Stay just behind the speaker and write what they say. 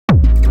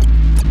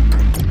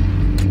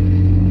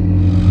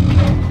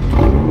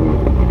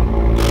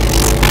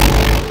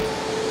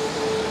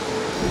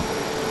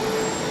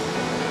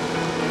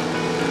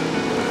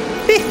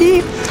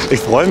Ich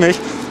freue mich.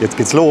 Jetzt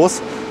geht's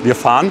los. Wir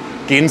fahren,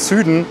 gehen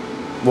Süden.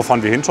 Wo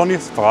fahren wir hin, Johnny?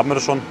 Verraten wir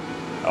das schon?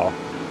 Ja.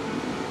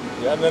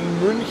 Ja, nach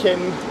München.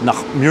 Nach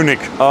Munich.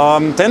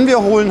 Denn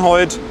wir holen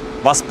heute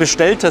was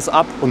Bestelltes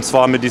ab. Und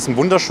zwar mit diesem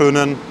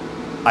wunderschönen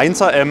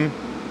 1er M.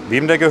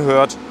 Wem der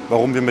gehört,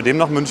 warum wir mit dem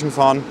nach München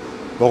fahren,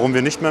 warum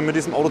wir nicht mehr mit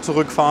diesem Auto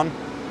zurückfahren,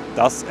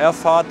 das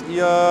erfahrt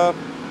ihr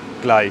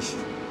gleich.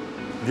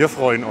 Wir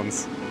freuen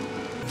uns.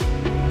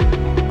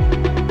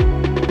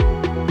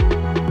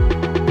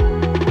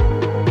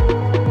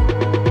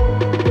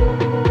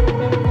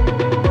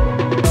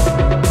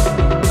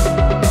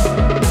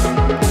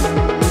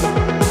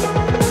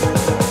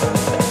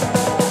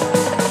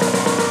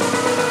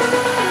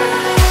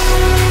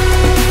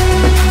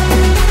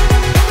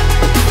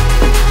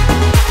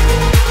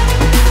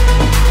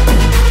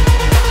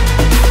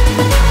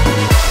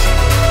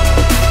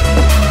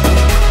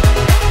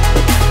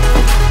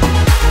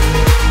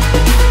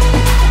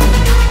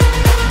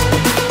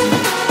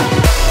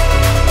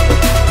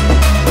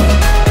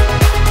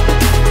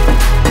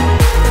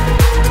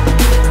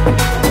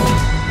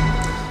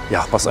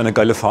 Was eine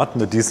geile Fahrt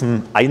mit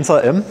diesem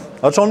 1er M.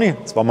 Ja, Johnny,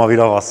 das war mal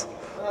wieder was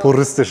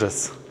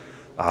Puristisches.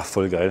 Ah,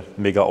 voll geil.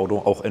 Mega Auto,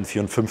 auch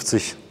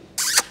N54.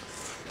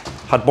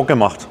 Hat Bock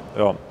gemacht.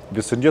 Ja,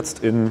 wir sind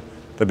jetzt in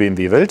der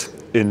BMW Welt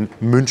in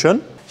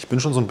München. Ich bin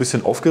schon so ein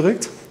bisschen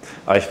aufgeregt.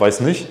 Aber ich weiß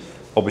nicht,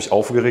 ob ich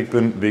aufgeregt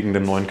bin wegen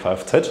dem neuen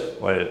Kfz,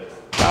 weil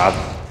ja,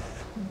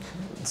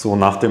 so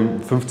nach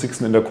dem 50.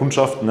 in der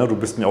Kundschaft, ne, du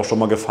bist mir auch schon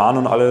mal gefahren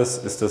und alles,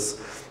 ist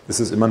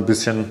es immer ein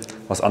bisschen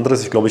was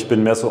anderes. Ich glaube, ich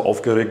bin mehr so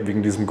aufgeregt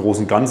wegen diesem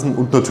großen Ganzen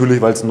und natürlich,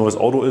 weil es ein neues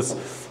Auto ist.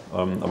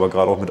 Aber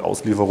gerade auch mit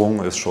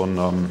Auslieferung ist schon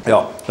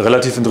ja,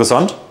 relativ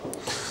interessant.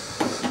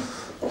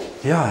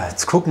 Ja,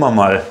 jetzt gucken wir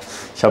mal.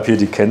 Ich habe hier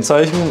die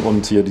Kennzeichen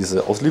und hier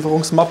diese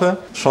Auslieferungsmappe.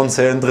 Schon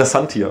sehr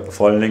interessant hier.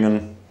 Vor allen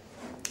Dingen,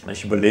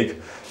 ich überlege,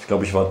 ich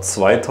glaube, ich war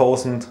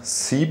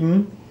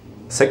 2007,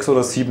 6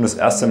 oder 7 das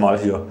erste Mal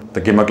hier.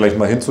 Da gehen wir gleich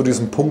mal hin zu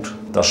diesem Punkt.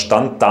 Da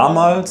stand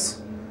damals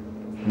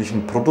nicht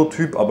ein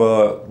Prototyp,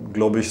 aber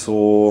glaube ich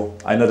so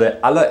einer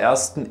der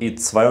allerersten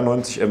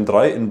E92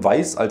 M3 in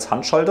weiß als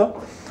Handschalter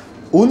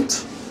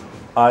und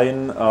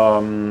ein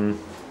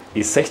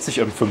E60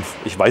 M5.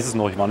 Ich weiß es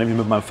noch, ich war nämlich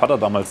mit meinem Vater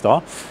damals da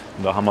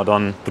und da haben wir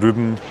dann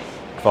drüben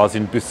quasi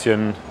ein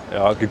bisschen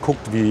ja,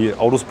 geguckt, wie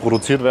Autos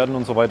produziert werden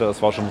und so weiter.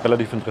 Das war schon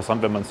relativ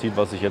interessant, wenn man sieht,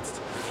 was sich jetzt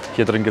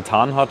hier drin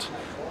getan hat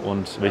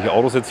und welche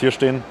Autos jetzt hier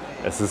stehen.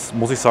 Es ist,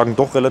 muss ich sagen,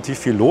 doch relativ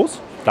viel los.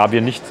 Da wir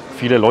nicht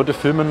viele Leute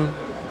filmen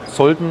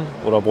sollten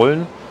oder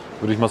wollen,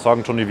 würde ich mal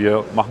sagen, Johnny,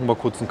 wir machen mal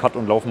kurz einen Cut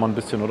und laufen mal ein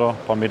bisschen, oder? Ein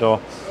paar Meter,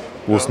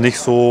 wo es nicht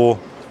so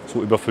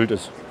überfüllt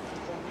ist.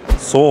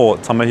 So,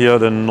 jetzt haben wir hier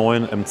den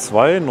neuen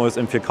M2, neues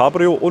M4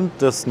 Cabrio und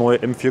das neue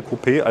M4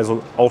 Coupé,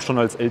 also auch schon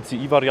als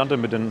LCI-Variante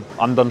mit den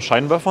anderen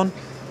Scheinwerfern.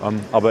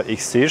 Aber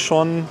ich sehe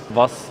schon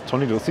was,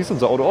 Johnny, du siehst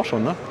unser Auto auch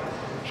schon, ne?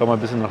 Schau mal ein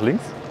bisschen nach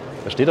links.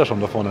 Da steht er schon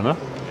da vorne, ne?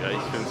 Ja,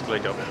 ich finde es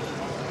gleich ab.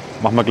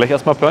 Machen wir gleich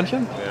erstmal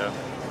Pörnchen? Ja.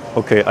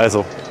 Okay,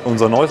 also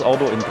unser neues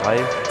Auto in 3,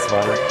 2,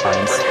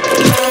 1.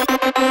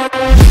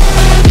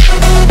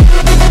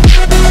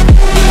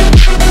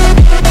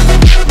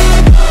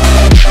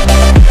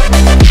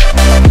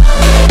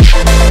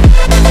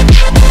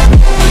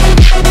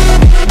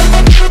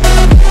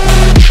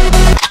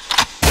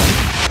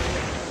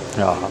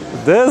 Ja,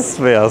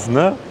 das wär's,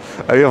 ne?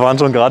 Wir waren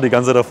schon gerade die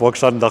ganze Zeit davor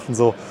gestanden und dachten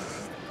so,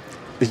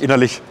 ich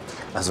innerlich,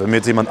 also wenn mir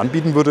jetzt jemand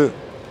anbieten würde,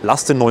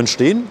 lass den neuen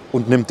stehen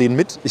und nimm den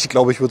mit. Ich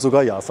glaube, ich würde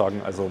sogar ja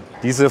sagen. Also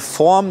diese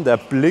Form, der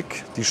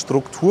Blick, die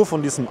Struktur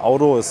von diesem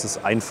Auto, es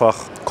ist einfach,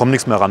 kommt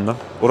nichts mehr ran, ne?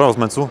 Oder was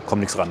meinst du?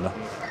 Kommt nichts ran, ne?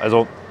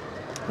 Also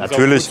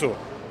natürlich, so.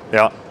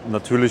 Ja,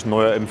 natürlich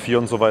neuer M4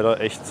 und so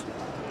weiter, echt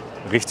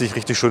richtig,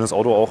 richtig schönes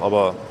Auto auch,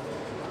 aber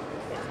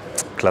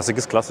Klassik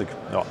ist Klassik.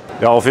 Ja,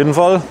 ja, auf jeden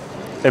Fall.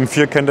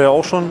 M4 kennt ihr ja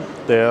auch schon.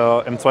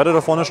 Der M2, der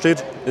da vorne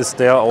steht, ist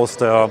der aus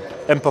der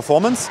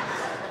M-Performance.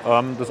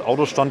 Das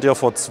Auto stand ja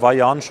vor 2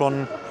 Jahren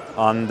schon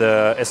an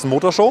der Essen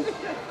Motorshow.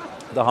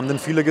 Da haben den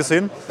viele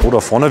gesehen.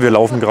 Oder vorne, wir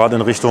laufen gerade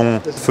in Richtung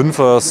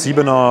 5er,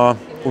 7er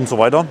und so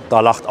weiter.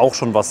 Da lacht auch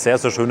schon was sehr,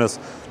 sehr Schönes.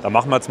 Da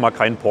machen wir jetzt mal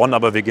keinen Porn,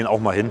 aber wir gehen auch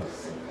mal hin.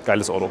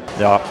 Geiles Auto.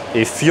 Ja,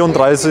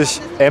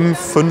 E34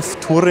 M5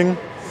 Touring.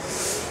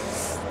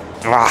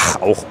 Ach,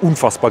 auch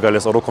unfassbar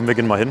geiles Auto. Komm, wir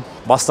gehen mal hin.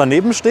 Was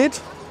daneben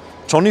steht,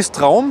 Johnnys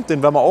Traum,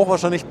 den werden wir auch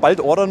wahrscheinlich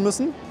bald ordern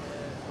müssen.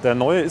 Der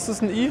neue, ist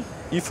es ein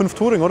i5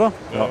 Touring, oder?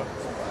 Ja.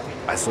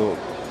 Also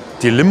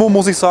die Limo,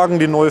 muss ich sagen,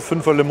 die neue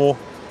 5er Limo.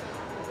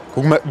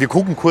 Wir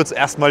gucken kurz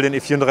erstmal den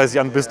E34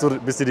 an, bis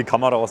dir die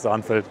Kamera aus der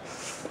Hand fällt.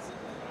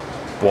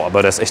 Boah,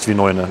 aber der ist echt wie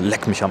neu, ne?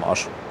 Leck mich am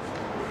Arsch.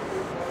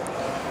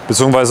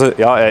 Beziehungsweise,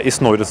 ja, er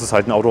ist neu. Das ist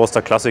halt ein Auto aus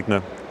der Klassik,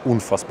 ne?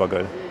 Unfassbar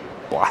geil.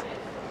 Boah,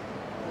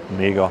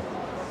 mega.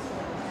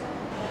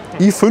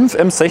 i5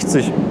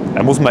 M60.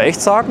 Er muss man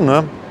echt sagen,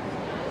 ne?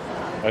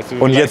 Weißt du,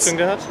 wie viel Leistung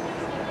der hat?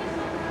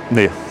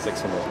 Nee.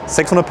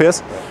 600 PS?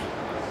 Ja.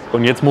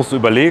 Und jetzt musst du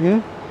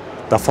überlegen,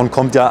 davon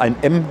kommt ja ein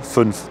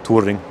M5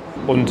 Touring.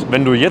 Und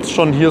wenn du jetzt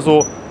schon hier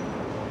so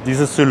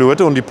diese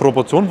Silhouette und die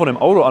Proportion von dem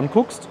Auto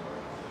anguckst,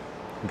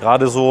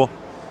 gerade so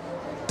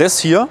das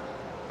hier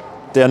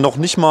der noch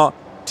nicht mal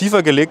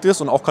tiefer gelegt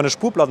ist und auch keine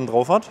Spurplatten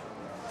drauf hat.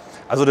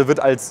 Also der wird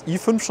als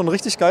i5 schon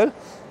richtig geil.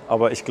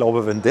 Aber ich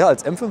glaube, wenn der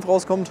als M5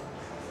 rauskommt,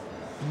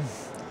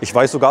 ich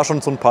weiß sogar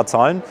schon so ein paar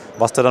Zahlen,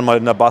 was der dann mal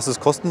in der Basis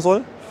kosten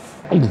soll.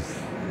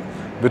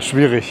 Wird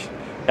schwierig.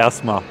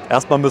 Erstmal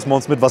müssen wir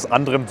uns mit was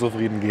anderem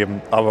zufrieden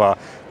geben. Aber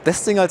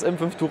das Ding als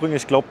M5 Touring,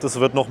 ich glaube, das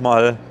wird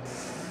nochmal,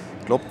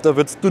 ich glaube, da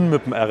wird es dünn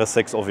mit dem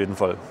RS6 auf jeden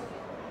Fall.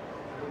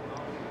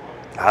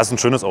 Ja, ist ein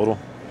schönes Auto.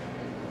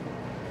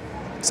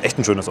 Ist echt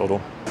ein schönes Auto.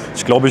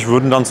 Ich glaube, ich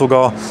würde dann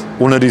sogar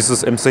ohne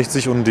dieses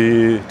M60 und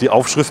die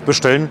Aufschrift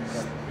bestellen,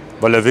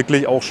 weil er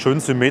wirklich auch schön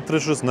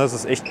symmetrisch ist. Ne? Es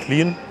ist echt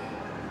clean.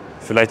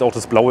 Vielleicht auch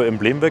das blaue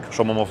Emblem weg.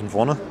 Schauen wir mal von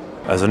vorne.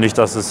 Also nicht,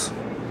 dass es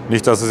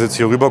jetzt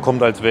hier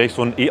rüberkommt, als wäre ich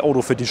so ein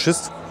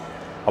E-Auto-Fetischist.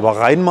 Aber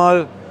rein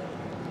mal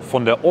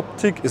von der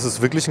Optik ist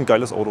es wirklich ein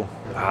geiles Auto.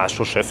 Ja, ist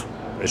schon Chef.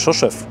 Ist schon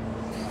Chef.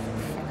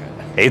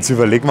 Ey, jetzt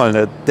überleg mal,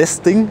 ne?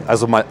 Das Ding,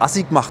 also mal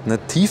assig gemacht, ne?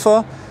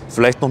 Tiefer,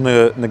 vielleicht noch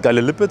eine geile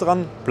Lippe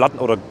dran, Platten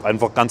oder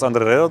einfach ganz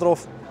andere Räder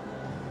drauf.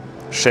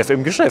 Chef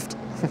im Geschäft.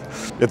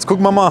 Jetzt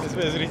gucken wir mal. Das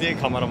wäre so richtig ein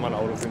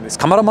Kameramann-Auto, finde ich. Das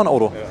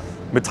Kameramann-Auto. Ja.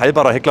 Mit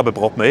teilbarer Heckklappe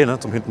braucht man ne?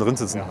 Zum hinten drin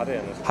sitzen. Ja, hat er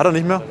ja nicht. Hat er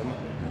nicht mehr?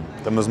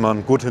 Dann müssen wir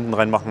einen Gurt hinten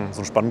reinmachen, so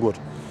einen Spanngurt.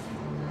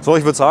 So,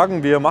 ich würde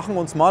sagen, wir machen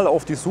uns mal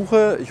auf die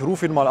Suche. Ich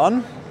rufe ihn mal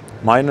an,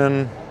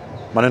 meinen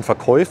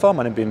Verkäufer,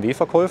 meinen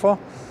BMW-Verkäufer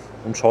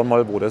und schauen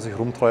mal, wo der sich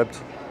rumtreibt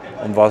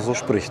und was so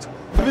spricht.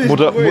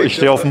 Ich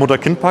stehe auf dem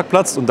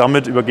Mutter-Kind-Parkplatz und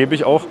damit übergebe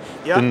ich auch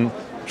den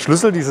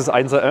Schlüssel dieses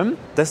 1er-M.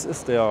 Das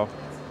ist der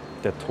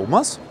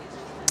Thomas.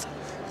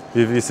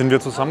 Wie sind wir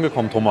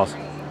zusammengekommen, Thomas?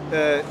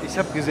 Ich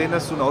habe gesehen,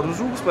 dass du ein Auto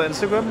suchst bei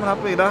Instagram und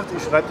habe mir gedacht,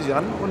 ich schreibe dich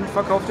an und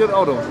verkaufe dir ein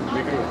Auto.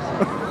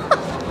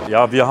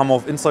 Ja, wir haben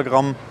auf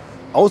Instagram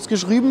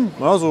ausgeschrieben.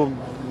 Also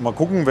mal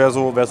gucken, wer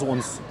so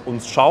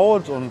uns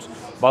schaut und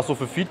was so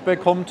für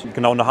Feedback kommt.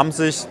 Genau, und da haben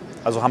sich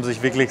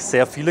wirklich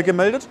sehr viele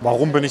gemeldet.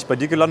 Warum bin ich bei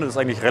dir gelandet? Das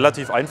ist eigentlich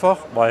relativ einfach,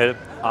 weil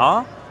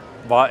A,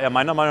 war er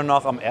meiner Meinung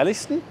nach am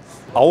ehrlichsten.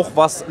 Auch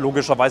was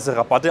logischerweise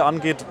Rabatte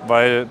angeht,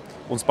 weil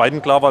uns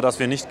beiden klar war, dass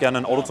wir nicht gerne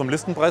ein Auto zum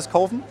Listenpreis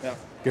kaufen. Ja.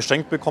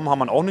 Geschenkt bekommen haben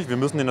wir auch nicht. Wir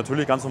müssen den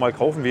natürlich ganz normal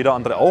kaufen, wie jeder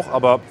andere auch.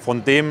 Aber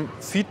von dem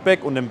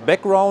Feedback und dem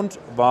Background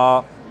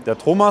war der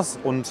Thomas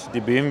und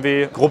die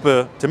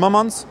BMW-Gruppe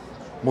Timmermanns,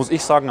 muss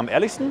ich sagen, am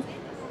ehrlichsten.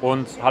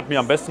 Und hat mir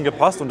am besten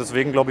gepasst. Und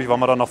deswegen, glaube ich, waren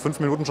wir dann nach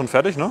 5 Minuten schon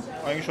fertig. Ne?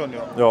 Eigentlich schon,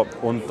 ja. Ja,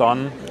 und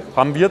dann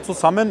haben wir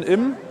zusammen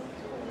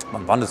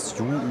wann war das?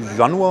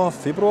 Januar,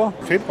 Februar?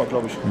 Februar,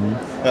 glaube ich. Mhm.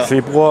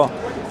 Ja.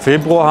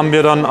 Februar haben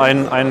wir dann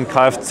ein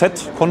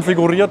Kfz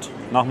konfiguriert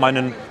nach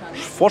meinen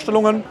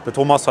Vorstellungen. Der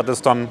Thomas hat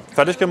es dann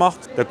fertig gemacht.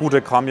 Der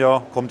Gute kommt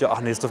ja,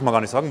 ach nee, das dürfen wir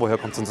gar nicht sagen, woher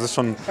kommt es, sonst ist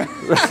schon...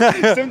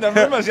 Stimmt, dann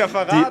will man es ja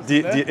verraten.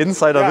 Die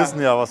Insider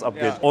wissen ja, was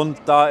abgeht. Ja. Und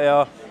da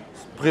er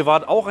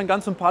privat auch ein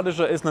ganz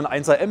sympathischer ist, einen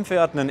 1er-M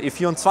fährt, einen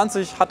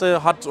E24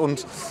 hat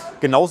und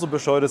genauso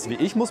bescheuert ist wie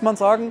ich, muss man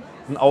sagen,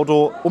 ein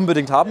Auto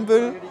unbedingt haben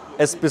will,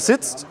 es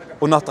besitzt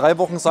und nach 3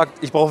 Wochen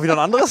sagt, ich brauche wieder ein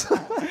anderes.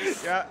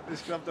 Ja,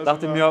 ich glaube, das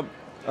dachte mir,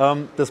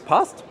 das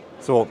passt.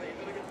 So,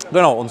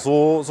 genau, und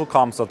so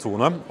kam es dazu.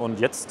 Ne?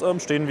 Und jetzt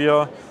stehen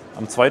wir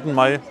am 2.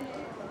 Mai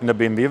in der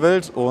BMW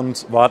Welt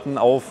und warten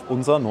auf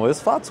unser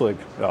neues Fahrzeug.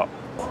 Ja.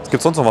 Gibt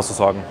es sonst noch was zu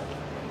sagen?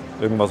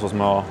 Irgendwas,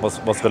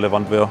 was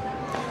relevant wäre?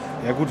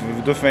 Ja gut,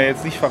 wir dürfen ja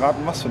jetzt nicht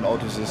verraten, was für ein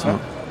Auto es ist. Ne?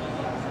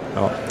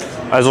 Ja.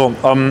 Also,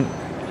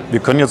 wir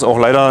können jetzt auch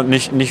leider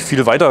nicht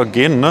viel weiter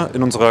gehen, ne,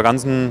 in unserer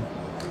ganzen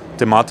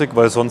Thematik,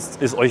 weil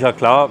sonst ist euch ja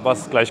klar,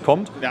 was gleich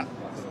kommt. Ja.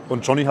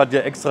 Und Johnny hat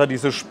ja extra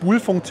diese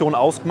Spulfunktion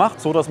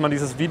ausgemacht, so dass man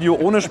dieses Video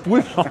ohne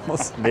Spulen schauen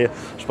muss. Nee,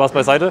 Spaß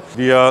beiseite.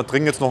 Wir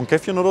trinken jetzt noch ein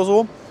Käffchen oder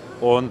so.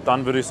 Und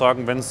dann würde ich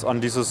sagen, wenn es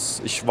an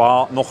ich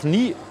war noch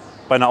nie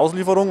bei einer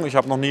Auslieferung, ich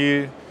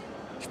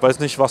weiß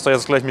nicht, was da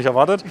jetzt gleich mich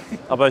erwartet,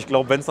 aber ich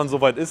glaube, wenn es dann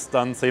soweit ist,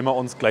 dann sehen wir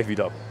uns gleich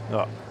wieder.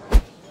 Ja.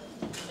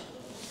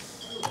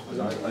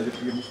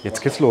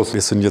 Jetzt geht's los.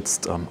 Wir sind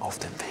jetzt auf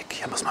dem Weg.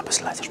 Hier müssen wir ein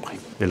bisschen leiser sprechen.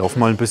 Wir laufen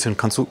mal ein bisschen.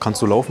 Kannst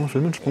du laufen?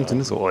 Filmen?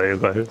 Funktioniert so? Oh,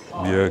 geil.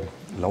 Wir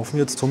laufen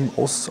jetzt zum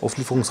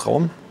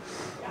Auslieferungsraum.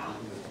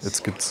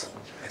 Jetzt bin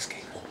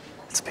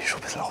ich schon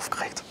ein bisschen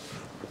aufgeregt.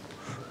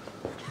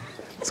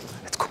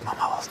 Jetzt gucken wir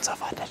mal, was uns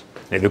erwartet.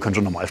 Nee, wir können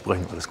schon normal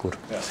sprechen, alles gut.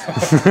 Ja.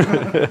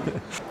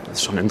 Das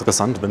ist schon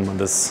interessant, wenn man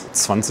das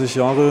 20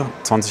 Jahre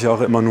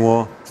immer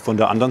nur von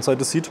der anderen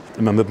Seite sieht.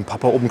 Immer mit dem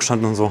Papa oben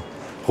gestanden und so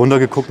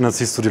runtergeguckt und dann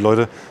siehst du die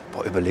Leute,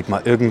 boah, überleg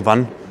mal,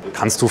 irgendwann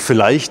kannst du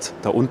vielleicht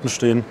da unten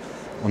stehen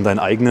und deinen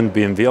eigenen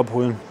BMW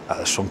abholen.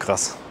 Das ist schon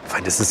krass.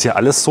 Das ist ja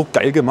alles so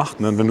geil gemacht,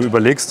 ne? Wenn du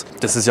überlegst,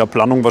 das ist ja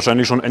Planung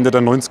wahrscheinlich schon Ende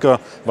der 90er,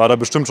 war da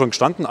bestimmt schon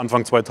gestanden,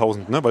 Anfang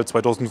 2000, ne? Weil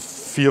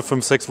 2004,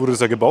 5, 6 wurde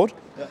das ja gebaut.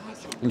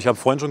 Und ich habe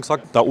vorhin schon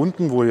gesagt, da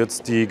unten, wo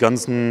jetzt der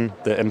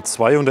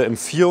M2 und der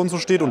M4 und so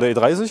steht und der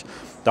E30,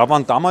 da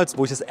waren damals,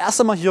 wo ich das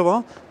erste Mal hier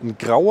war, ein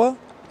grauer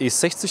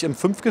E60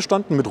 M5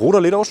 gestanden mit roter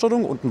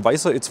Lederausstattung und ein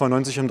weißer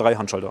E92 M3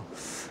 Handschalter.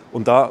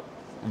 Und da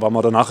waren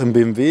wir danach im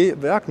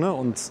BMW-Werk, ne?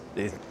 Und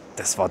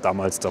das war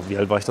damals, wie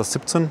alt war ich das,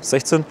 17,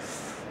 16?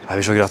 Da habe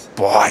ich schon gedacht,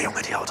 boah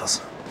Junge, die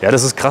Autos. Ja,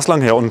 das ist krass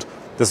lang her und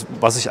das,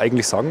 was ich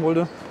eigentlich sagen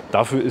wollte,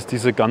 dafür ist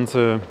diese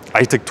ganze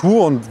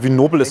Architektur und wie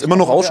nobel es immer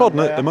noch ausschaut,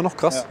 ne? Immer noch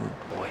krass.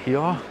 Boah,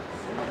 hier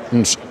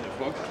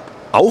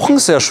auch ein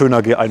sehr schöner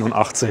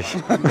G81.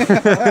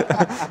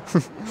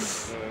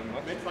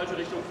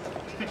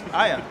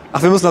 Ah ja.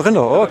 Ach, wir müssen nach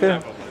hinter. Oh, okay.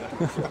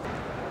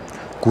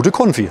 Gute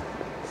Konfi. Geil,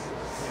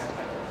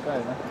 ne?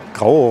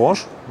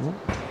 Grau-orange.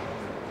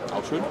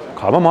 Auch schön.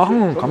 Kann man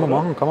machen, kann man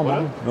machen, kann man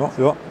machen. Ja,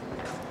 ja.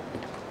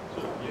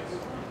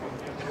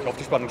 Ich hoffe,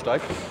 die Spannung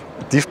steigt.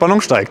 Die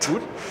Spannung steigt.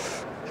 Gut.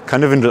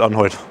 Keine Windel an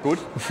heute. Gut.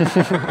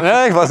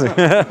 Ja, ich weiß nicht.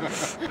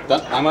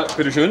 Dann einmal,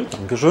 bitteschön.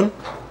 Dankeschön.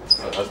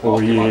 Oh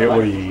je,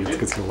 oh je, jetzt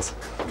geht's los.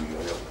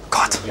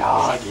 Gott.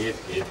 Ja, geht,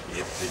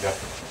 sicher.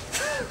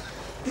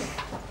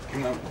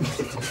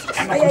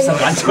 Kann man kurz da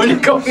ran,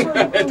 Entschuldigung.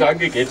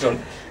 Danke, geht schon.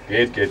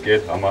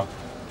 Geht, Hammer.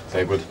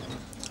 Sehr gut.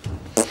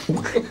 Die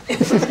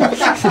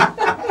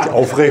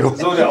Aufregung.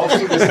 So, der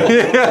Aufzug ist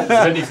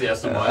das ist nicht das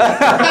erste Mal.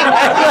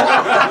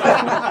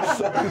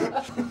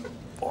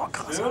 Boah,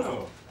 krass.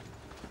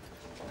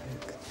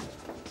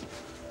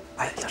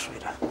 Alter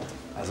Schwede.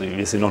 Also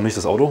wir sehen noch nicht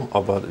das Auto,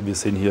 aber wir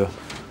sehen hier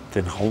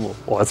den Raum.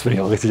 Oh, jetzt bin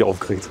ich auch richtig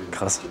aufgeregt.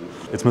 Krass.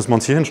 Jetzt müssen wir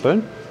uns hier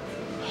hinstellen.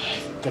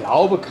 Ich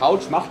glaube,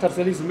 Couch macht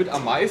tatsächlich so mit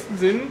am meisten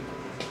Sinn.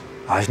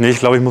 Ah, ich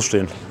glaube, ich muss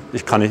stehen.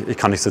 Ich kann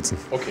nicht sitzen.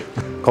 Okay.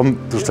 Komm,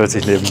 du stellst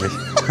dich neben mich.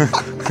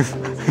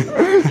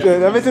 Ja,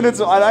 damit du nicht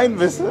so allein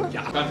bist. Ne?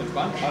 Ja, ganz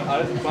entspannt,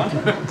 alles entspannt.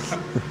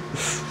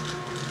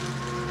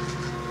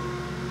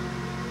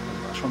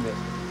 Schon wert.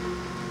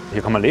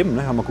 Hier kann man leben,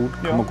 ne? Kann man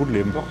gut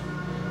leben. Doch.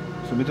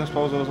 Zur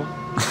Mittagspause oder so.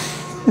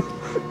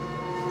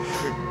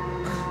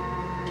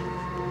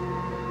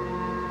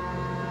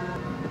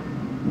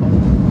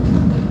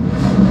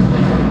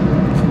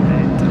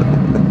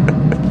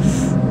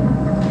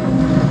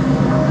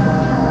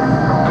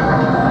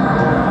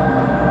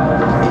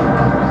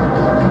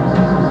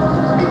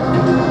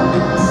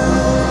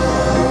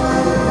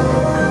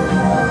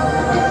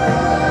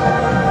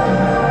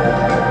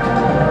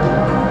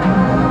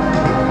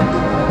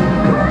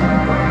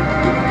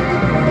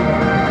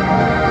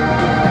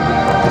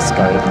 Das ist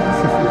geil.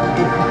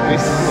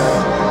 Richtig geil.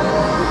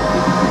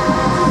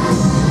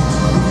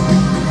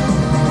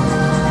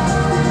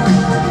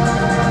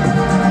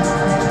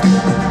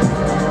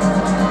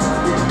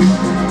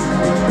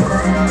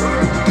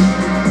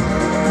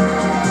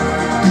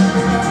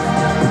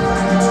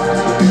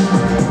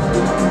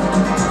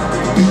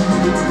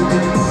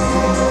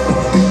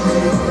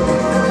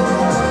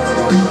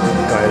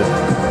 Geil.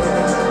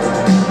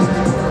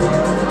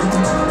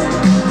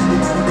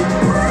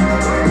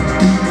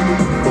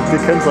 Guck die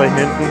Kennzeichen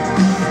hinten.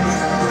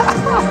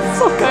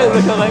 So geil,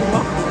 wenn er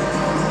reinmacht.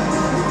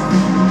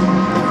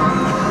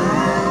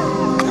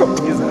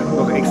 Wir sagen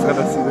noch extra,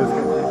 dass sie das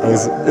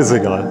Ist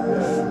egal.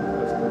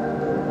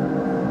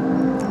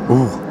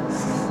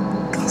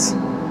 Krass.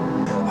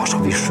 Oh,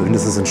 schau, wie schön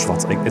das ist in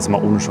Schwarz. Jetzt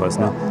mal ohne Scheiß,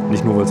 ne?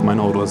 Nicht nur, weil es mein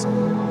Auto ist.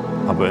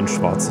 Aber in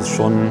Schwarz ist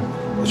schon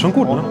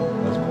gut, ne?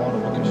 Das ist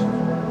Porno, wirklich.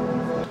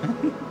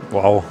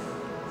 Wow.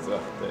 So,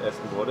 der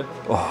erste Worte.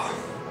 Oh. Ja,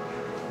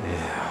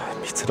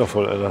 mich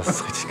zittervoll, Alter. Das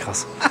ist richtig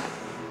krass.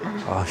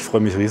 Ah, ich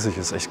freue mich riesig,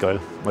 ist echt geil.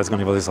 Weiß gar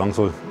nicht, was ich sagen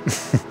soll.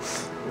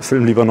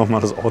 Film lieber noch mal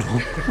das Auto.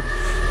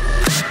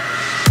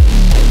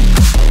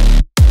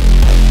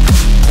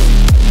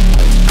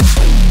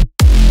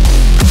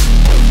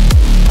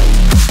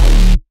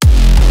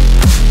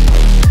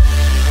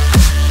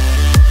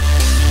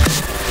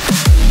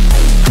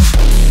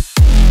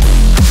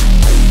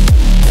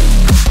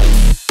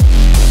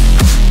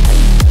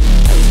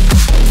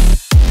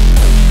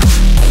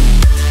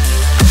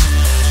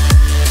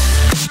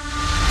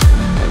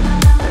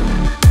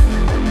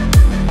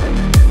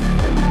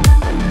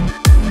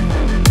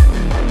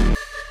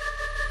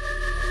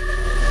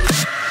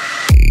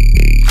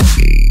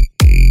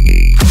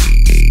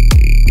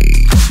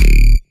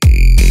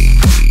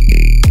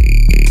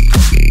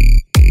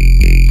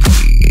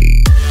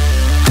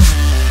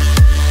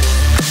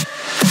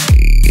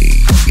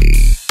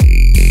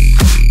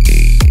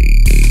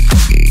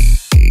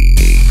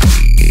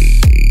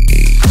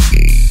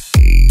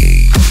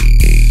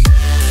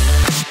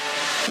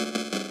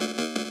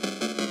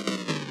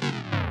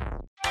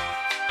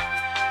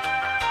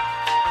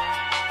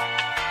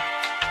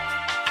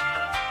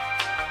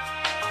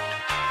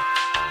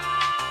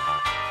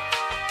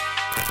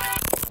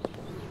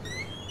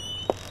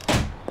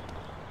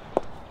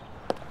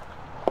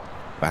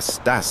 Was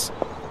ist das?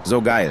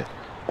 So geil.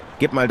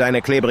 Gib mal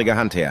deine klebrige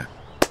Hand her.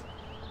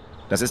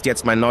 Das ist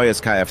jetzt mein neues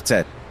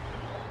Kfz.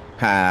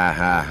 Ha,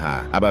 ha,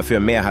 ha. Aber für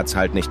mehr hat's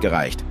halt nicht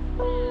gereicht.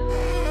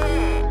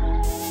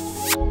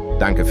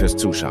 Danke fürs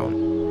Zuschauen.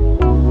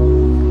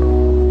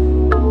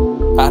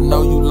 I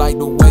know you like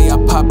the way I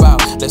pop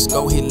out. Let's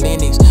go hit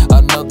Lennox.